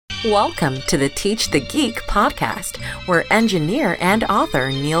Welcome to the Teach the Geek podcast, where engineer and author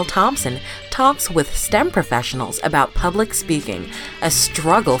Neil Thompson talks with STEM professionals about public speaking, a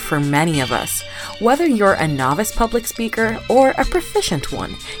struggle for many of us. Whether you're a novice public speaker or a proficient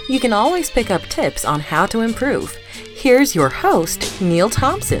one, you can always pick up tips on how to improve. Here's your host, Neil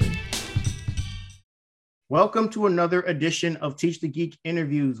Thompson. Welcome to another edition of Teach the Geek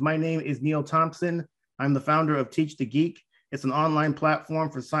interviews. My name is Neil Thompson. I'm the founder of Teach the Geek. It's an online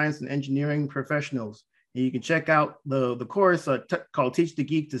platform for science and engineering professionals. And you can check out the course called Teach the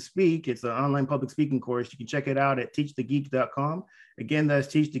Geek to Speak. It's an online public speaking course. You can check it out at teachthegeek.com. Again, that's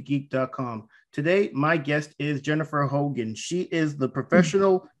teachthegeek.com. Today, my guest is Jennifer Hogan. She is the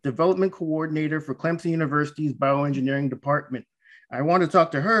Professional Development Coordinator for Clemson University's Bioengineering Department. I want to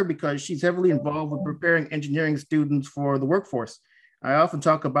talk to her because she's heavily involved with preparing engineering students for the workforce. I often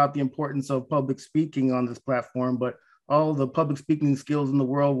talk about the importance of public speaking on this platform, but all the public speaking skills in the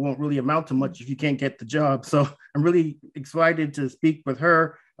world won't really amount to much if you can't get the job. So I'm really excited to speak with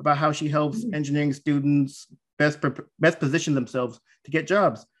her about how she helps engineering students best position themselves to get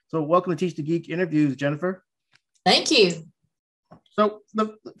jobs. So welcome to Teach the Geek interviews, Jennifer. Thank you. So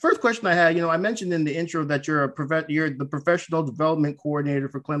the first question I had, I mentioned in the intro that you're the professional development coordinator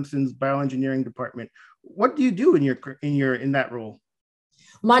for Clemson's bioengineering department. What do you do in that role?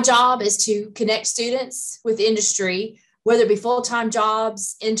 My job is to connect students with industry, whether it be full-time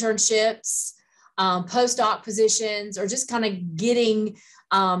jobs, internships, postdoc positions, or just kind of getting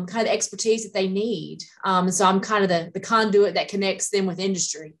kind of the expertise that they need. And so I'm kind of the conduit that connects them with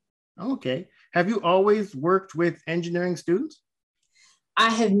industry. Okay. Have you always worked with engineering students?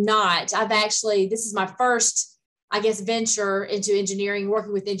 I have not. This is my first, venture into engineering,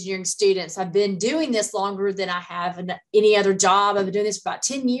 working with engineering students. I've been doing this longer than I have in any other job. I've been doing this for about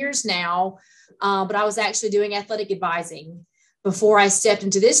 10 years now, but I was actually doing athletic advising before I stepped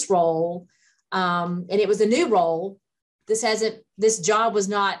into this role. And it was a new role. This job was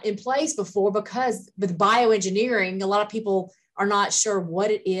not in place before because with bioengineering, a lot of people are not sure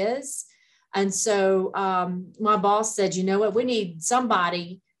what it is. And so my boss said, you know what, we need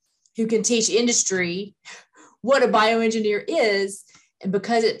somebody who can teach industry what a bioengineer is. And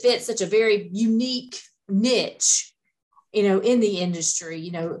because it fits such a very unique niche, in the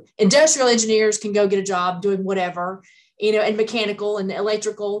industry, industrial engineers can go get a job doing whatever, and mechanical and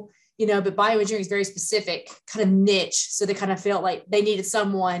electrical, but bioengineering is very specific kind of niche. So they kind of felt like they needed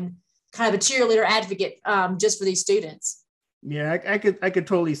someone kind of a cheerleader advocate just for these students. Yeah, I could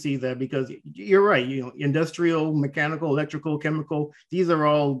totally see that because you're right. Industrial, mechanical, electrical, chemical, these are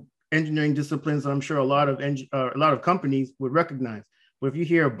all engineering disciplines I'm sure a lot of companies would recognize. But if you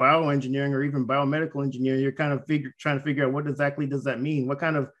hear bioengineering or even biomedical engineering, you're kind of trying to figure out what exactly does that mean? What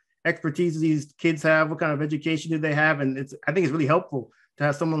kind of expertise do these kids have? What kind of education do they have? And I think it's really helpful to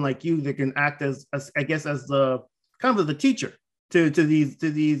have someone like you that can act as the kind of the teacher to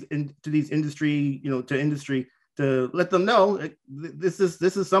these industry, to industry, to let them know this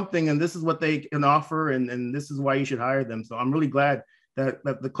is something and this is what they can offer and this is why you should hire them. So I'm really glad that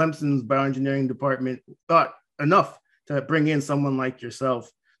the Clemson's bioengineering department thought enough to bring in someone like yourself.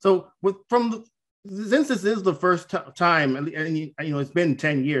 So since this is the first time, and it's been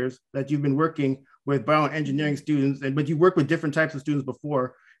 10 years that you've been working with bioengineering students, but you worked with different types of students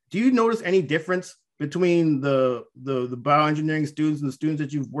before. Do you notice any difference between the bioengineering students and the students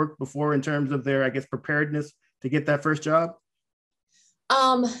that you've worked before in terms of their, preparedness to get that first job?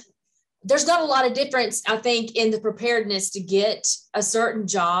 There's not a lot of difference, I think, in the preparedness to get a certain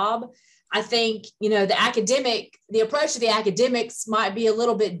job. I think, the approach to the academics might be a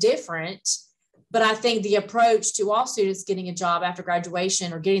little bit different, but I think the approach to all students getting a job after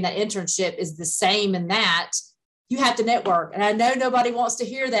graduation or getting that internship is the same in that you have to network. And I know nobody wants to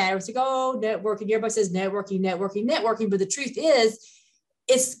hear that. It's like, oh, networking. Everybody says networking. But the truth is,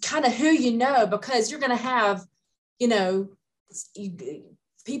 it's kind of who you know, because you're going to have,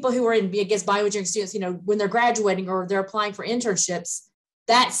 people who are in, bioengineering students, when they're graduating or they're applying for internships,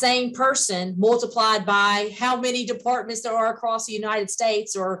 that same person multiplied by how many departments there are across the United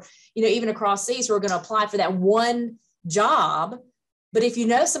States or, even across seas who are going to apply for that one job. But if you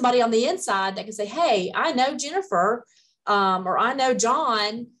know somebody on the inside that can say, hey, I know Jennifer or I know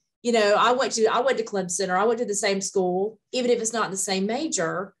John, I went to Clemson or I went to the same school, even if it's not in the same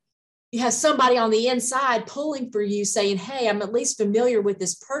major. You have somebody on the inside pulling for you saying, hey, I'm at least familiar with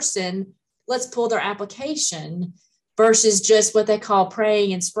this person. Let's pull their application versus just what they call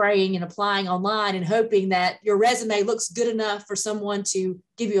praying and spraying and applying online and hoping that your resume looks good enough for someone to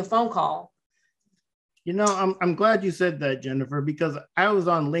give you a phone call. I'm glad you said that, Jennifer, because I was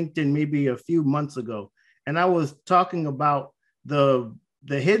on LinkedIn maybe a few months ago and I was talking about the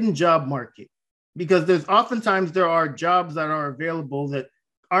the hidden job market, because there are jobs that are available that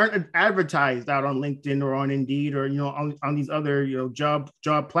aren't advertised out on LinkedIn or on Indeed or on these other job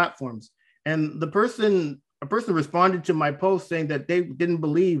platforms. And a person responded to my post saying that they didn't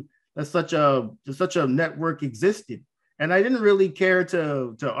believe that such a network existed. And I didn't really care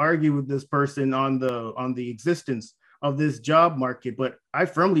to argue with this person on the existence of this job market, but I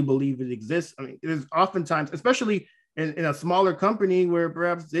firmly believe it exists. I mean, there's oftentimes, especially in a smaller company where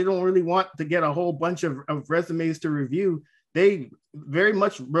perhaps they don't really want to get a whole bunch of resumes to review, they very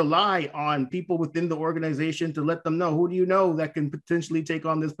much rely on people within the organization to let them know, who do you know that can potentially take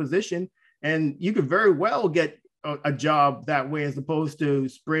on this position? And you could very well get a job that way, as opposed to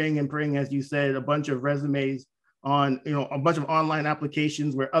spraying and praying, as you said, a bunch of resumes on a bunch of online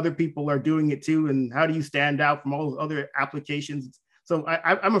applications where other people are doing it too. And how do you stand out from all those other applications? So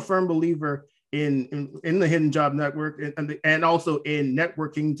I'm a firm believer in the hidden job network and also in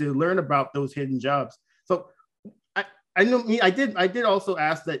networking to learn about those hidden jobs. So I know I did also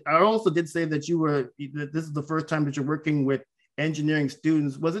ask that. I also did say that this is the first time that you're working with engineering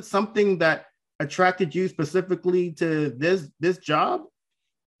students. Was it something that attracted you specifically to this job?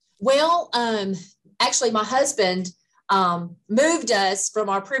 Well, actually, my husband moved us from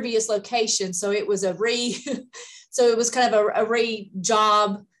our previous location, so it was so it was kind of a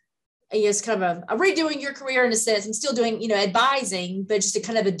re-job. It's kind of a redoing your career in a sense. I'm still doing advising, but just a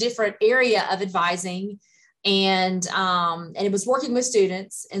kind of a different area of advising, and it was working with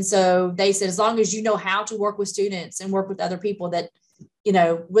students. And so they said, as long as you know how to work with students and work with other people, that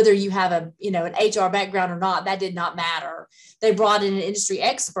whether you have an HR background or not, that did not matter. They brought in an industry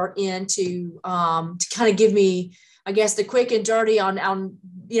expert in to kind of give me, I guess, the quick and dirty on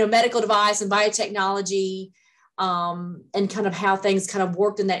medical device and biotechnology, and kind of how things kind of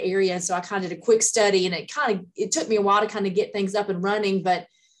worked in that area. And so I kind of did a quick study, and it took me a while to kind of get things up and running. But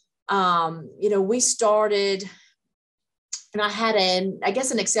we started, and I had an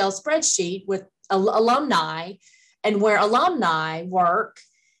Excel spreadsheet with alumni, and where alumni work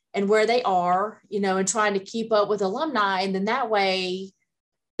and where they are, and trying to keep up with alumni. And then that way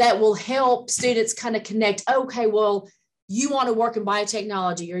that will help students kind of connect. Okay, well, you want to work in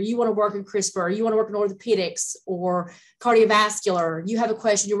biotechnology, or you want to work in CRISPR, or you want to work in orthopedics or cardiovascular. You have a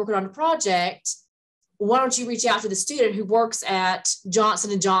question, you're working on a project. Why don't you reach out to the student who works at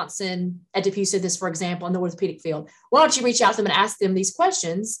Johnson & Johnson, at DePuy said this, for example, in the orthopedic field. Why don't you reach out to them and ask them these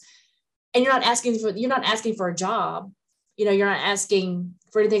questions? And you're not asking for a job. You're not asking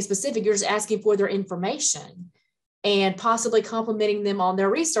for anything specific. You're just asking for their information and possibly complimenting them on their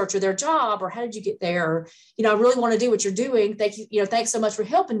research or their job, or how did you get there? Or, I really want to do what you're doing. Thank you. Thanks so much for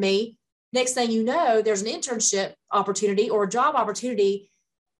helping me. Next thing you know, there's an internship opportunity or a job opportunity,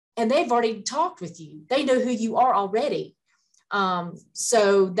 and they've already talked with you. They know who you are already.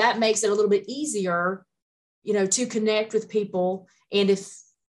 So that makes it a little bit easier, to connect with people. And if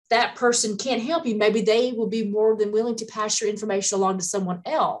that person can't help you, maybe they will be more than willing to pass your information along to someone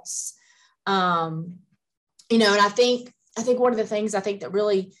else. And I think one of the things I think that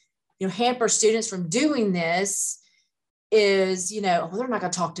really, hampers students from doing this is, well, they're not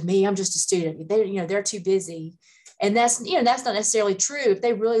going to talk to me. I'm just a student. They're too busy. And that's not necessarily true. If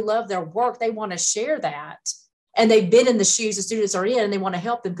they really love their work, they want to share that. And they've been in the shoes the students are in, and they want to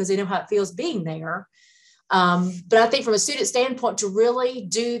help them because they know how it feels being there. But I think from a student standpoint, to really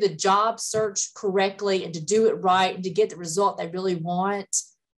do the job search correctly and to do it right and to get the result they really want,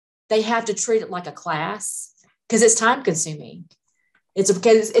 they have to treat it like a class, because it's time consuming. It's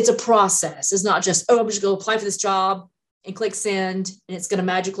a process. It's not just, I'm just going to apply for this job and click send, and everything's going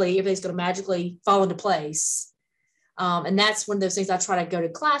to magically fall into place. And that's one of those things I try to go to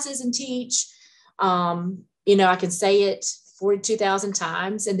classes and teach. I can say it 42,000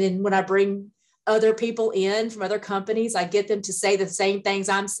 times. And then when I bring other people in from other companies, I get them to say the same things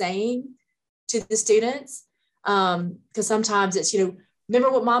I'm saying to the students. Because sometimes it's,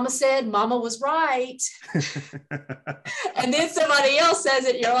 remember what mama said? Mama was right. And then somebody else says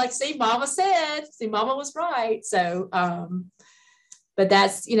it. You're like, see, mama was right. So, but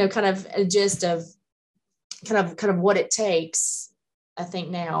that's, kind of a gist of kind of what it takes, I think,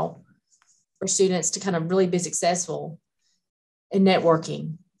 now for students to kind of really be successful in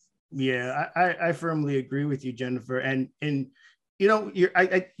networking. Yeah, I firmly agree with you, Jennifer. And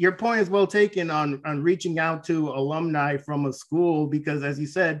your point is well taken on reaching out to alumni from a school, because as you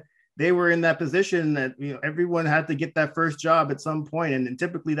said, they were in that position that everyone had to get that first job at some point, and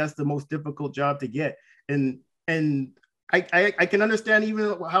typically that's the most difficult job to get. And I can understand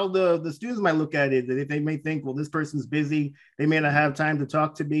even how the students might look at it, that they may think, well, this person's busy, they may not have time to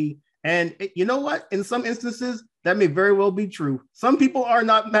talk to me. And you know what? In some instances, that may very well be true. Some people are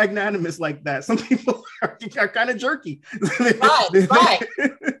not magnanimous like that. Some people are kind of jerky. Right.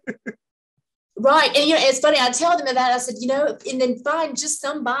 Right. And, it's funny. I tell them that. I said, and then find just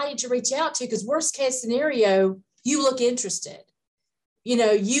somebody to reach out to, because worst case scenario, you look interested.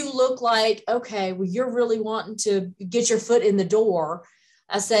 You look like, okay, well, you're really wanting to get your foot in the door.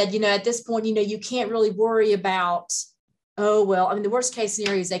 I said, at this point, you can't really worry about, oh, well, I mean, the worst case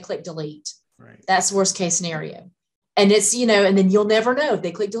scenario is they click delete. Right. That's the worst case scenario. And it's, and then you'll never know if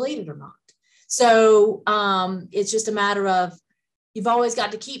they click delete it or not. So it's just a matter of, you've always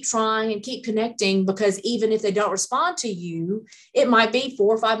got to keep trying and keep connecting, because even if they don't respond to you, it might be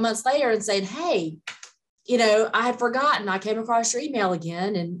 4 or 5 months later and saying, hey, I had forgotten, I came across your email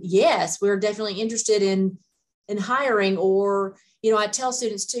again. And yes, we're definitely interested in hiring. Or, I tell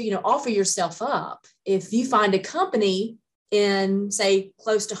students too, offer yourself up. If you find a company in, say,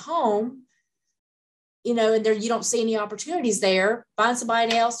 close to home, and there you don't see any opportunities there, find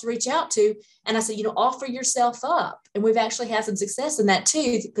somebody else to reach out to. And I said, offer yourself up. And we've actually had some success in that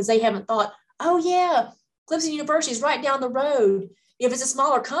too, because they haven't thought, oh yeah, Clemson University is right down the road. If it's a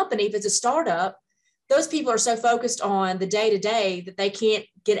smaller company, if it's a startup, those people are so focused on the day-to-day that they can't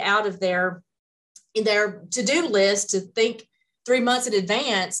get out of their to-do list to think 3 months in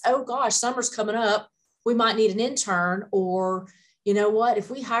advance. Oh gosh, summer's coming up. We might need an intern. Or, you know what, if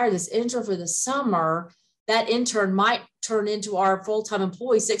we hire this intern for the summer, that intern might turn into our full-time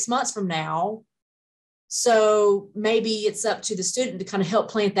employee 6 months from now. So maybe it's up to the student to kind of help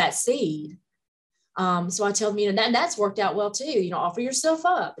plant that seed. So I tell them, that's worked out well too. Offer yourself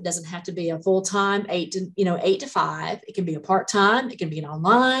up. It doesn't have to be a full-time 8 to 5. It can be a part-time. It can be an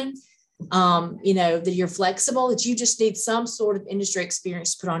online. That you're flexible, that you just need some sort of industry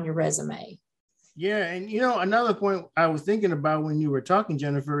experience to put on your resume. Yeah. And, another point I was thinking about when you were talking,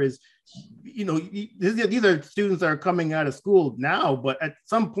 Jennifer, is, these are students that are coming out of school now, but at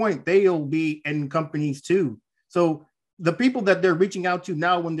some point they'll be in companies too. So the people that they're reaching out to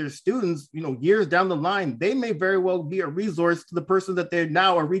now when they're students, years down the line, they may very well be a resource to the person that they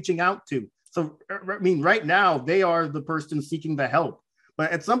now are reaching out to. So, I mean, right now they are the person seeking the help,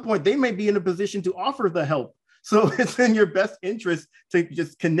 but at some point they may be in a position to offer the help. So it's in your best interest to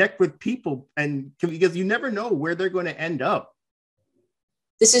just connect with people, and because you never know where they're going to end up.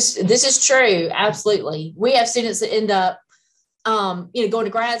 This is true. Absolutely. We have students that end up, going to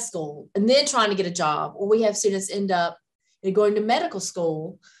grad school and then trying to get a job, or we have students end up going to medical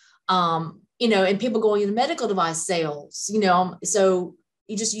school, and people going into medical device sales, so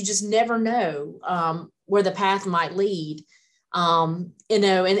you just never know where the path might lead. And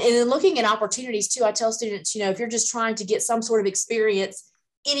looking at opportunities too, I tell students, if you're just trying to get some sort of experience,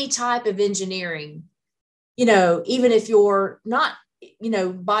 any type of engineering, even if you're not,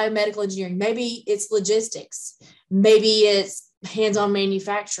 biomedical engineering, maybe it's logistics, maybe it's hands-on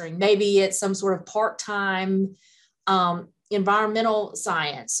manufacturing, maybe it's some sort of part-time environmental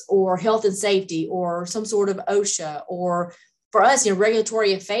science or health and safety, or some sort of OSHA, or for us,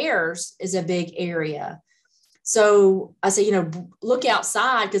 regulatory affairs is a big area. So I say, look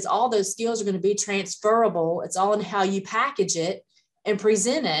outside, because all those skills are going to be transferable. It's all in how you package it and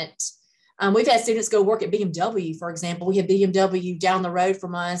present it. We've had students go work at BMW, for example. We have BMW down the road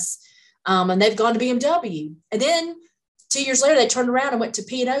from us, and they've gone to BMW. And then 2 years later, they turned around and went to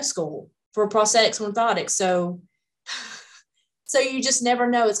P&O school for prosthetics and orthotics. So you just never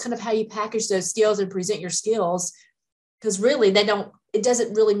know. It's kind of how you package those skills and present your skills, because really it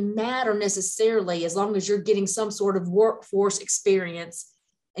doesn't really matter necessarily, as long as you're getting some sort of workforce experience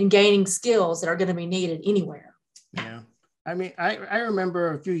and gaining skills that are going to be needed anywhere. Yeah. I mean, I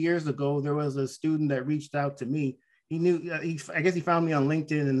remember a few years ago, there was a student that reached out to me. He knew, I guess he found me on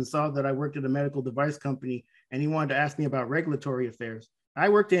LinkedIn and saw that I worked at a medical device company, and he wanted to ask me about regulatory affairs. I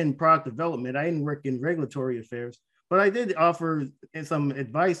worked in product development. I didn't work in regulatory affairs, but I did offer some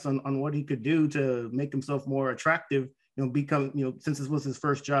advice on what he could do to make himself more attractive, since this was his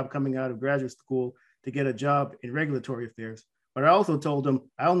first job coming out of graduate school, to get a job in regulatory affairs. But I also told him,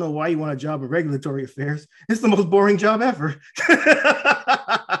 I don't know why you want a job in regulatory affairs. It's the most boring job ever.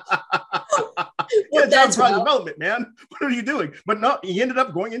 Well, that's product development, man. What are you doing? But no, he ended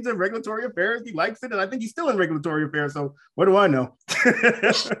up going into regulatory affairs. He likes it, and I think he's still in regulatory affairs. So what do I know?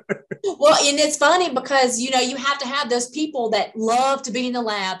 Well, and it's funny because, you have to have those people that love to be in the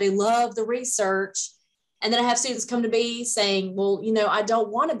lab. They love the research. And then I have students come to me saying, well, I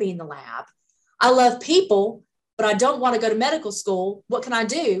don't want to be in the lab. I love people, but I don't want to go to medical school. What can I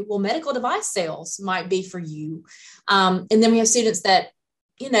do? Well, medical device sales might be for you. And then we have students that,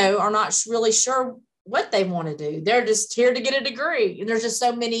 are not really sure what they want to do. They're just here to get a degree. And there's just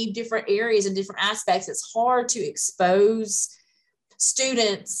so many different areas and different aspects. It's hard to expose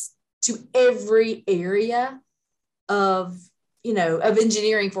students to every area of, of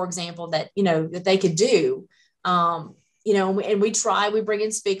engineering, for example, that they could do. And we bring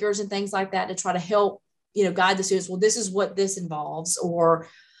in speakers and things like that to try to help, guide the students. Well, this is what this involves, or,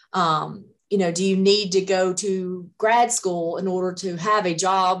 do you need to go to grad school in order to have a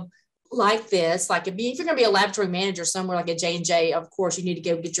job like this? Like if you're going to be a laboratory manager somewhere like at J&J, of course, you need to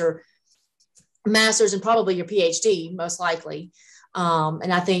go get your master's and probably your PhD, most likely.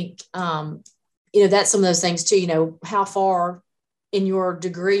 And I think, that's some of those things too, how far in your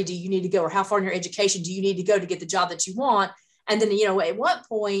degree do you need to go, or how far in your education do you need to go to get the job that you want? And then, at what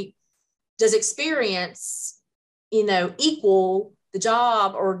point does experience, equal the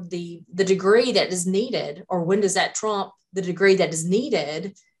job or the degree that is needed? Or when does that trump the degree that is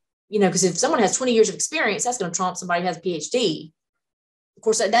needed? Because if someone has 20 years of experience, that's going to trump somebody who has a PhD. Of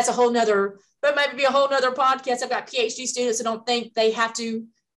course, that's a whole nother, but maybe be a whole nother podcast. I've got PhD students that don't think they have to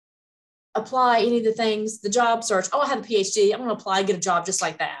apply any of the things, the job search. Oh, I have a PhD. I'm going to apply and get a job just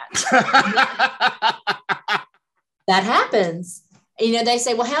like that. That happens. They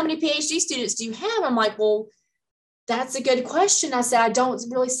say, well, how many PhD students do you have? I'm like, well, that's a good question. I said, I don't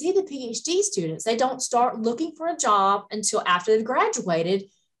really see the PhD students. They don't start looking for a job until after they've graduated.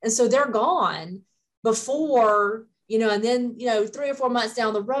 And so they're gone before, and then, 3 or 4 months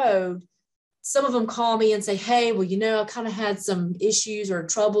down the road, some of them call me and say, hey, well, I kind of had some issues or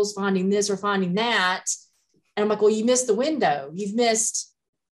troubles finding this or finding that. And I'm like, well, you missed the window. You've missed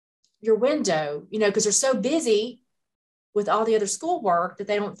your window, because they're so busy with all the other schoolwork that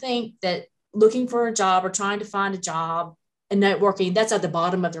they don't think that looking for a job or trying to find a job and networking, that's at the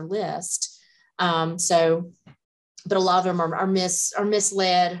bottom of their list. But a lot of them are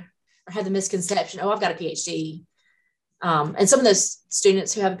misled or have the misconception, oh, I've got a PhD. And some of those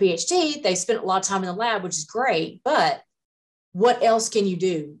students who have a PhD, they spent a lot of time in the lab, which is great, but what else can you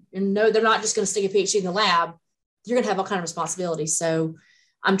do? And no, they're not just going to stick a PhD in the lab. You're going to have all kinds of responsibilities. So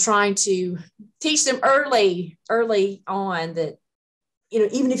I'm trying to teach them early on that,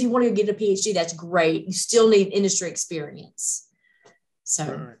 even if you want to get a PhD, that's great. You still need industry experience.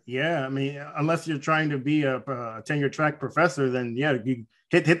 So, yeah, I mean, unless you're trying to be a tenure track professor, then you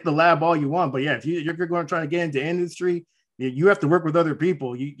hit the lab all you want. But yeah, if you're going to try to get into industry, you have to work with other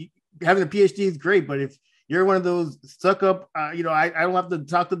people. You having a PhD is great, but if you're one of those stuck up, I don't have to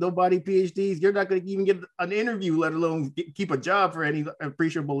talk to nobody PhDs. You're not going to even get an interview, let alone keep a job for any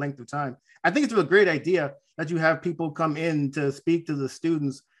appreciable length of time. I think it's a great idea that you have people come in to speak to the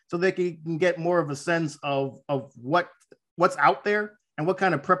students so they can get more of a sense of what's out there and what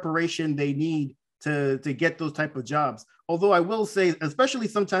kind of preparation they need to get those type of jobs. Although I will say, especially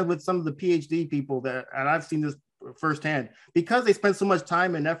sometimes with some of the PhD people and I've seen this firsthand, because they spend so much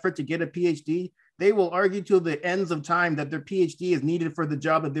time and effort to get a PhD, they will argue till the ends of time that their PhD is needed for the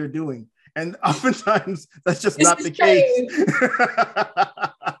job that they're doing. And oftentimes that's just not the case.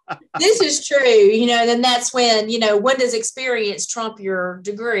 This is true, then that's when does experience trump your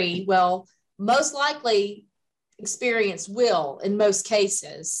degree? Well, most likely experience will in most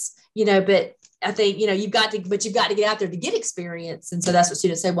cases, but I think, you've got to get out there to get experience. And so that's what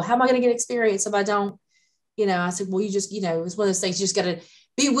students say, well, how am I going to get experience if I don't, I said, well, you just, it's one of those things, you just got to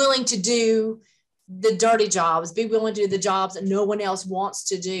be willing to do the dirty jobs, be willing to do the jobs that no one else wants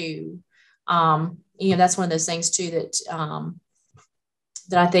to do. That's one of those things too, that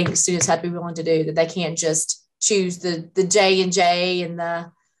I think students have to be willing to do, that they can't just choose the J&J and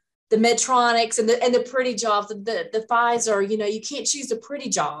the Medtronics and the pretty jobs, the Pfizer, you can't choose the pretty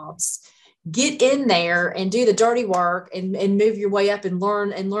jobs. Get in there and do the dirty work and move your way up and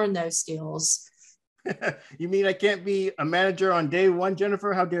learn those skills. You mean I can't be a manager on day one,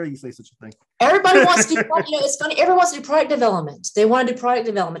 Jennifer? How dare you say such a thing? Everybody wants to do, it's funny. Everyone wants to do product development. They want to do product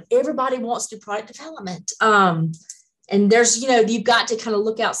development. Everybody wants to do product development. And there's, you've got to kind of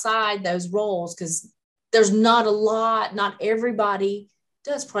look outside those roles because there's not everybody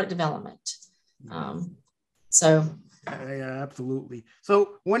does product development. Yeah, absolutely.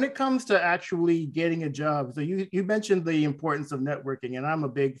 So when it comes to actually getting a job, so you mentioned the importance of networking, and I'm a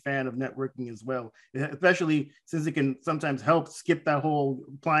big fan of networking as well, especially since it can sometimes help skip that whole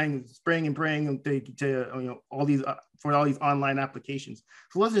spraying and praying to all these for all these online applications.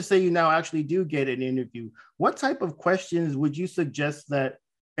 So let's just say you now actually do get an interview. What type of questions would you suggest that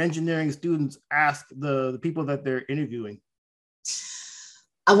engineering students ask the people that they're interviewing?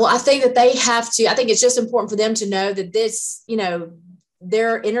 Well, I think that they have to, I think it's just important for them to know that this,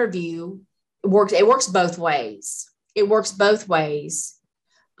 their interview works both ways. It works both ways.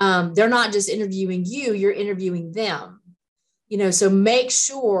 They're not just interviewing you, you're interviewing them. So make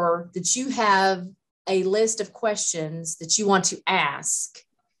sure that you have a list of questions that you want to ask.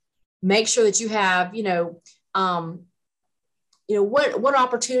 Make sure that you have, what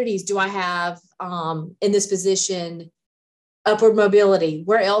opportunities do I have in this position? Upward mobility.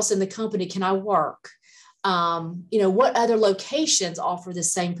 Where else in the company can I work? What other locations offer the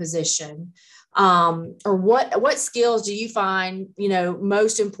same position? Or what skills do you find,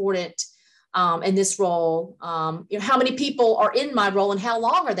 most important in this role? How many people are in my role and how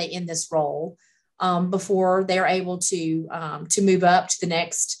long are they in this role before they're able to move up to the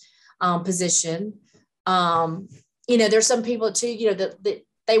next position? There's some people too, that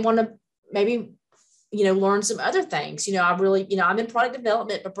they want to maybe, learn some other things. I'm in product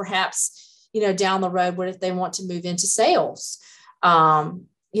development, but perhaps, down the road, what if they want to move into sales?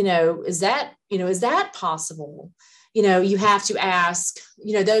 Is that possible? You have to ask,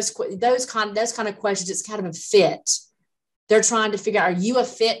 those kind of questions. It's kind of a fit. They're trying to figure out, are you a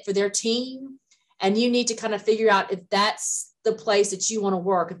fit for their team? And you need to kind of figure out if that's the place that you want to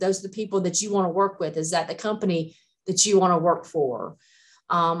work, if those are the people that you want to work with, is that the company that you want to work for?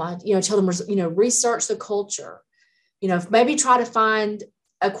 I tell them, research the culture, maybe try to find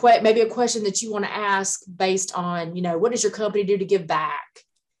maybe a question that you want to ask based on, what does your company do to give back?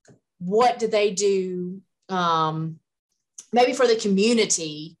 What do they do? Maybe for the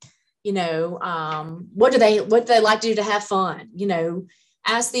community, what do they like to do to have fun?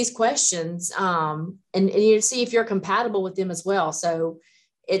 Ask these questions and you see if you're compatible with them as well. So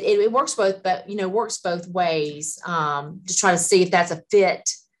it works both, but works both ways to try to see if that's a fit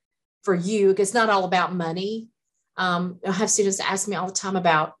for you. Because it's not all about money. I have students ask me all the time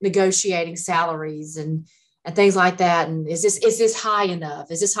about negotiating salaries and things like that. And is this high enough?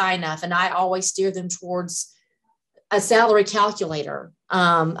 Is this high enough? And I always steer them towards a salary calculator. We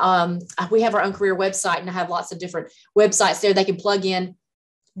have our own career website, and I have lots of different websites there. They can plug in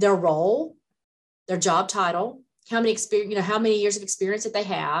their role, their job title, how many years of experience that they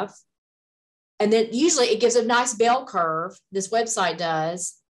have. And then usually it gives a nice bell curve. This website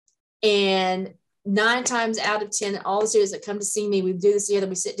does. And 9 times out of 10, all the students that come to see me, we do this together,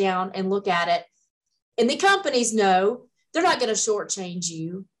 we sit down and look at it. And the companies know they're not going to shortchange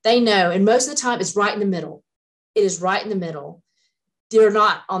you. They know. And most of the time it's right in the middle. It is right in the middle. They're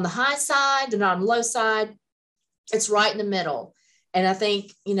not on the high side. They're not on the low side. It's right in the middle. And I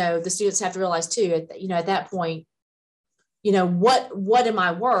think, the students have to realize too, at that point, what am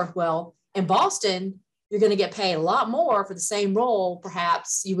I worth? Well, in Boston, you're going to get paid a lot more for the same role.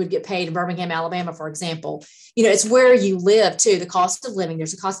 Perhaps you would get paid in Birmingham, Alabama, for example. It's where you live too. The cost of living,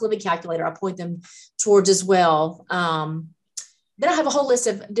 there's a cost of living calculator I point them towards as well. Then I have a whole list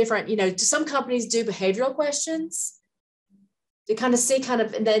of different, some companies do behavioral questions to kind of see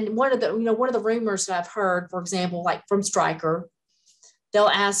and then one of the rumors that I've heard, for example, like from Stryker, they'll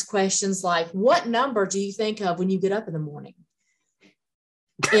ask questions like, what number do you think of when you get up in the morning?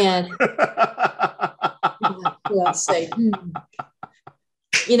 And let's see.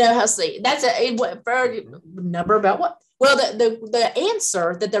 That's a number about what? Well, the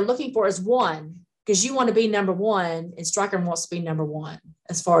answer that they're looking for is 1, because you want to be number 1, and Stryker wants to be number 1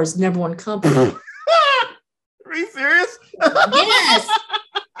 as far as number 1 company. Are you serious? Yes.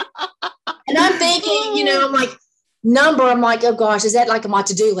 And I'm thinking, I'm like, number, I'm like, oh gosh, is that like on my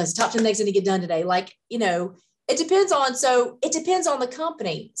to-do list? Top 10 things I need to get done today. Like, it depends on the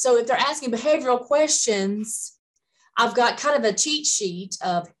company. So if they're asking behavioral questions, I've got kind of a cheat sheet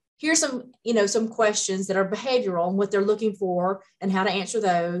of here's some questions that are behavioral and what they're looking for and how to answer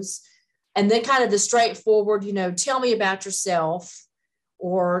those. And then kind of the straightforward, tell me about yourself,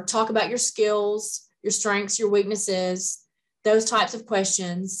 or talk about your skills, your strengths, your weaknesses, those types of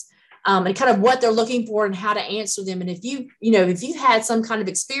questions. And kind of what they're looking for and how to answer them. And if you've had some kind of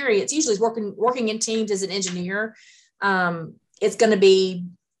experience, usually working in teams as an engineer, it's going to be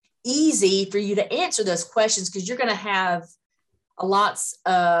easy for you to answer those questions because you're going to have lots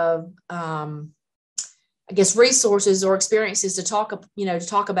of, resources or experiences to talk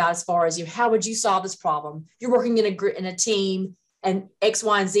about as far as how would you solve this problem? You're working in a team and X,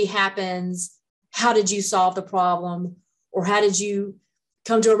 Y, and Z happens. How did you solve the problem? Or how did you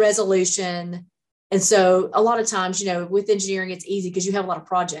come to a resolution? And so a lot of times, with engineering, it's easy because you have a lot of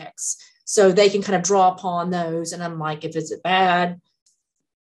projects. So they can kind of draw upon those. And I'm like, if it's bad,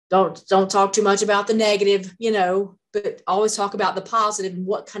 don't talk too much about the negative, but always talk about the positive and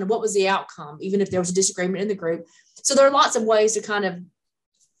what was the outcome, even if there was a disagreement in the group. So there are lots of ways to kind of,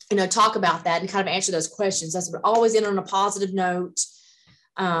 talk about that and kind of answer those questions. That's always in on a positive note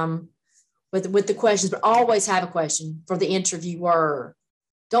with the questions, but always have a question for the interviewer.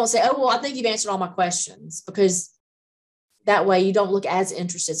 don't say, oh, well, I think you've answered all my questions, because that way you don't look as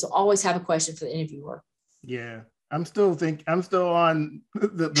interested. So always have a question for the interviewer. Yeah. I'm still on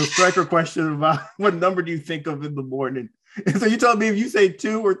the striker question about what number do you think of in the morning? And so you told me if you say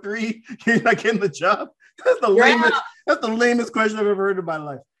 2 or 3, you're not getting the job. That's the lamest question I've ever heard in my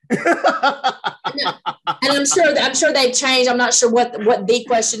life. And I'm sure they've changed. I'm not sure what the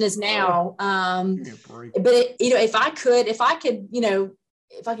question is now. But if I could, if I could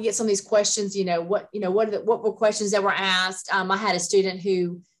get some of these questions, what were questions that were asked? I had a student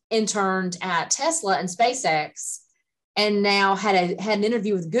who interned at Tesla and SpaceX, and now had an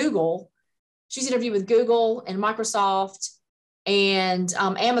interview with Google. She's interviewed with Google and Microsoft and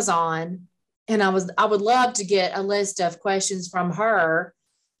Amazon. And I would love to get a list of questions from her,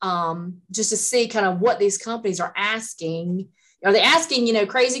 just to see kind of what these companies are asking. Are they asking,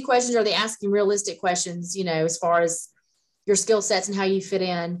 crazy questions? Or are they asking realistic questions, as far as your skill sets and how you fit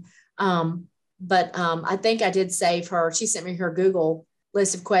in? But I think I did save her. She sent me her Google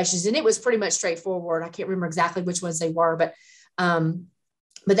list of questions, and it was pretty much straightforward. I can't remember exactly which ones they were, but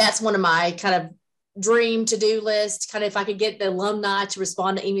that's one of my kind of dream to-do list. Kind of, if I could get the alumni to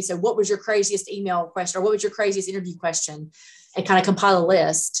respond to email, so what was your craziest email question, or what was your craziest interview question, and kind of compile a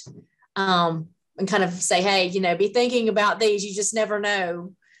list, and kind of say, hey, be thinking about these. You just never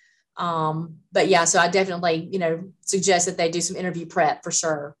know. But yeah, so I definitely, suggest that they do some interview prep for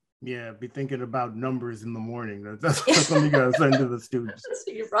sure. Yeah, be thinking about numbers in the morning. That's something you gotta send to the students.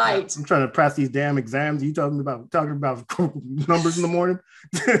 You're right. I'm trying to pass these damn exams. You talking about numbers in the morning?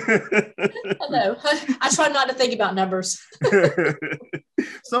 I know. I try not to think about numbers.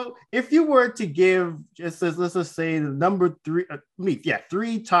 So, if you were to give, let's just say the number 3,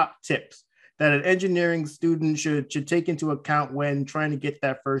 3 top tips that an engineering student should take into account when trying to get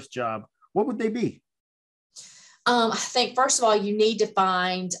that first job, what would they be? I think, first of all, you need to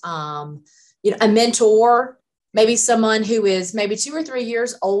find, a mentor, maybe someone who is maybe 2 or 3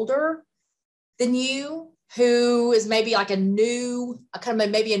 years older than you, who is maybe like a new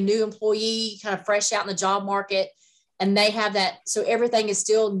employee, kind of fresh out in the job market. And they have that. So everything is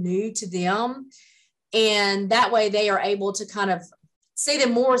still new to them. And that way they are able to kind of see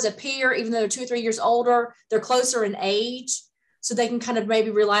them more as a peer, even though they're 2 or 3 years older, they're closer in age. So they can kind of maybe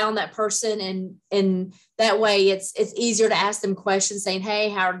rely on that person, and that way it's easier to ask them questions saying, hey,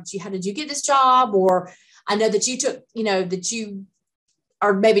 how did you get this job? Or I know that you took, that you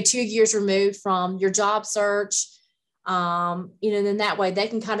are maybe 2 years removed from your job search. Then that way they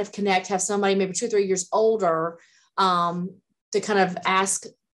can kind of connect, have somebody maybe 2 or 3 years older, to kind of ask,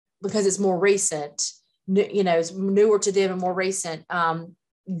 because it's more recent, it's newer to them and more recent,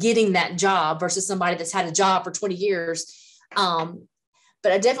 getting that job versus somebody that's had a job for 20 years.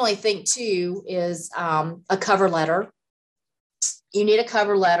 But I definitely think too is a cover letter. You need a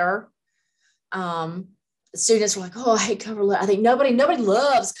cover letter. Students are like, oh, I hate cover letter. I think nobody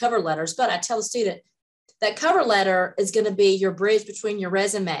loves cover letters, but I tell the student that cover letter is going to be your bridge between your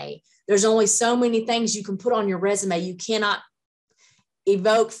resume. There's only so many things you can put on your resume. You cannot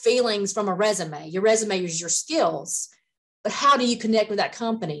evoke feelings from a resume. Your resume is your skills, but how do you connect with that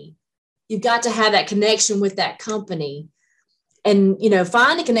company? You've got to have that connection with that company. And,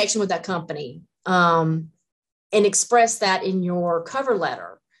 find a connection with that company, and express that in your cover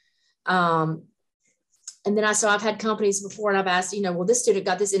letter. And then I've had companies before, and I've asked, well, this student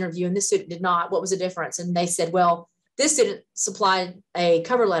got this interview and this student did not. What was the difference? And they said, well, this student supplied a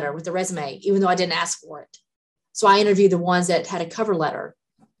cover letter with a resume, even though I didn't ask for it. So I interviewed the ones that had a cover letter,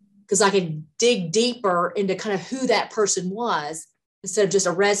 because I could dig deeper into kind of who that person was, instead of just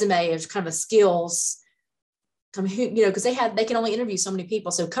a resume of kind of a skills. Because they can only interview so many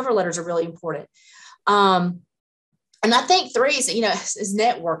people. So cover letters are really important. And I think 3 is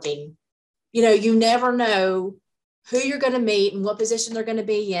networking. You never know who you're going to meet and what position they're going to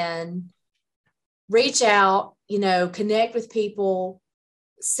be in. Reach out, connect with people,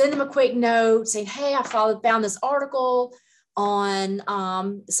 send them a quick note saying, hey, I found this article on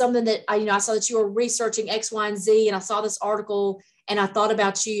something that I saw that you were researching X, Y, and Z, and I saw this article and I thought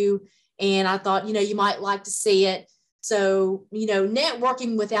about you. And I thought, you might like to see it. So,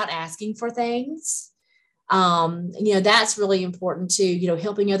 networking without asking for things, that's really important too,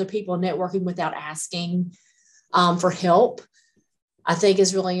 helping other people, networking without asking for help, I think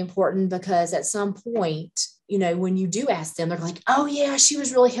is really important, because at some point, when you do ask them, they're like, oh yeah, she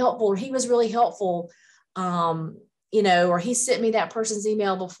was really helpful, or he was really helpful, or he sent me that person's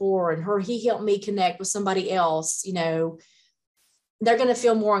email before, and he helped me connect with somebody else, they're going to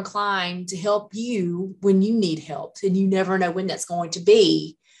feel more inclined to help you when you need help, and you never know when that's going to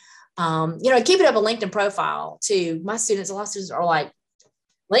be. Keep it up a LinkedIn profile too. A lot of students are like,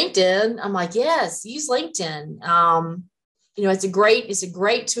 LinkedIn. I'm like, yes, use LinkedIn. It's a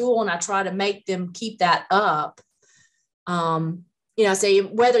great tool, and I try to make them keep that up. I say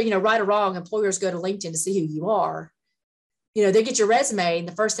whether, right or wrong, employers go to LinkedIn to see who you are. They get your resume, and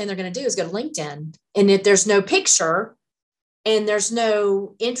the first thing they're going to do is go to LinkedIn. And if there's no picture and there's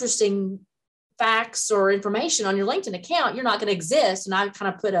no interesting facts or information on your LinkedIn account, you're not going to exist. And I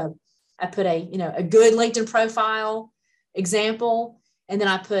kind of put a good LinkedIn profile example. And then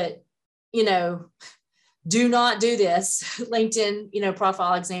I put, do not do this LinkedIn,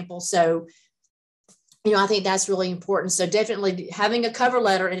 profile example. So, I think that's really important. So definitely having a cover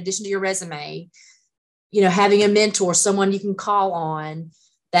letter in addition to your resume, having a mentor, someone you can call on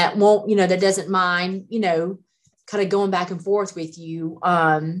that won't, that doesn't mind, kind of going back and forth with you,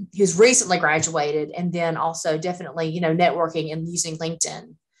 who's recently graduated. And then also definitely, networking and using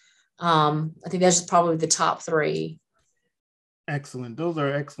LinkedIn. I think those are probably the top three. Excellent. Those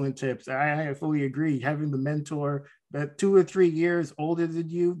are excellent tips. I fully agree. Having the mentor that 2 or 3 years older than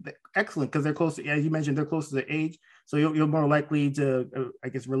you, excellent, because they're close to, as you mentioned, they're close to the age. So you're more likely to,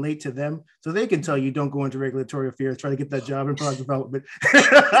 relate to them. So they can tell you don't go into regulatory affairs, try to get that job in product development.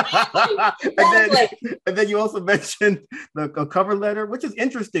 and then you also mentioned the cover letter, which is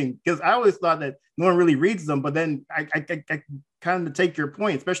interesting because I always thought that no one really reads them. But then I kind of take your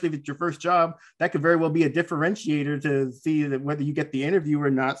point, especially if it's your first job, that could very well be a differentiator to see that whether you get the interview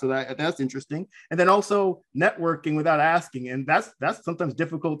or not. So that's interesting. And then also networking without asking. And that's sometimes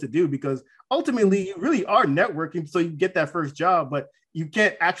difficult to do because ultimately you really are networking. So you get that first job, but you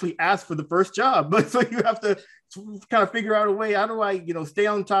can't actually ask for the first job. But so you have to kind of figure out a way, how do I, stay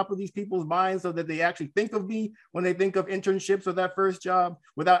on top of these people's minds so that they actually think of me when they think of internships or that first job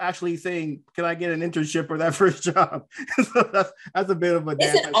without actually saying, can I get an internship or that first job? So that's a bit of a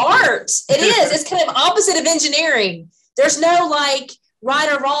dance. It's an art. It is. It's kind of opposite of engineering. There's no right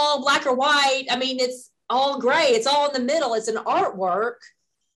or wrong, black or white. I mean, it's all gray. It's all in the middle. It's an artwork.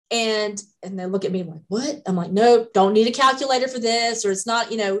 And they look at me like, what? I'm like, no, don't need a calculator for this. Or it's not,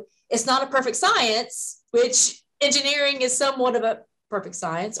 it's not a perfect science, which engineering is somewhat of a perfect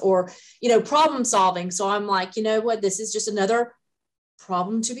science, or, problem solving. So I'm like, what, this is just another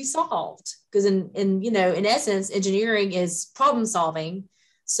problem to be solved. Because in essence, engineering is problem solving.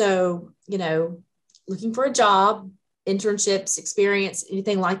 So, looking for a job, internships, experience,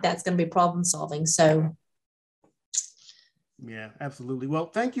 anything like that's going to be problem solving. So. Yeah, absolutely. Well,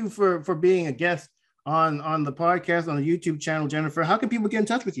 thank you for being a guest on the podcast, on the YouTube channel, Jennifer. How can people get in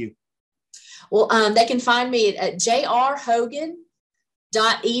touch with you? Well, they can find me at jrhogan.edu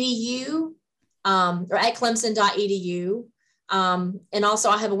or at clemson.edu. And also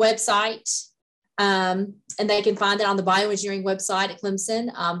I have a website, and they can find it on the bioengineering website at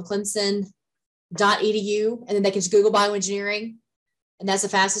Clemson, clemson.edu. And then they can just Google bioengineering, and that's the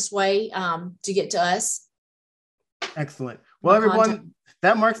fastest way to get to us. Excellent. Well, everyone,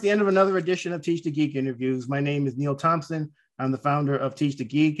 that marks the end of another edition of Teach the Geek interviews. My name is Neil Thompson. I'm the founder of Teach the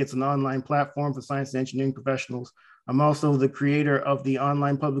Geek. It's an online platform for science and engineering professionals. I'm also the creator of the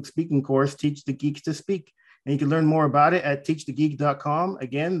online public speaking course, Teach the Geeks to Speak. And you can learn more about it at teachthegeek.com.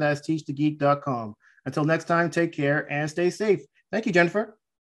 Again, that's teachthegeek.com. Until next time, take care and stay safe. Thank you, Jennifer.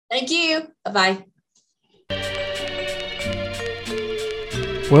 Thank you. Bye-bye.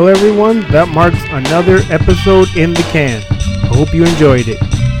 Well, everyone, that marks another episode in the can. I hope you enjoyed it.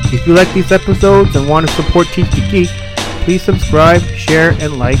 If you like these episodes and want to support Teach the Geek, please subscribe, share,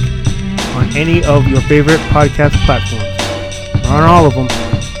 and like on any of your favorite podcast platforms. We're on all of them.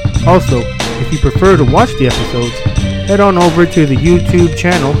 Also, if you prefer to watch the episodes, head on over to the YouTube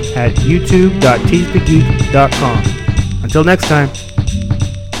channel at youtube.teachthegeek.com. Until next time.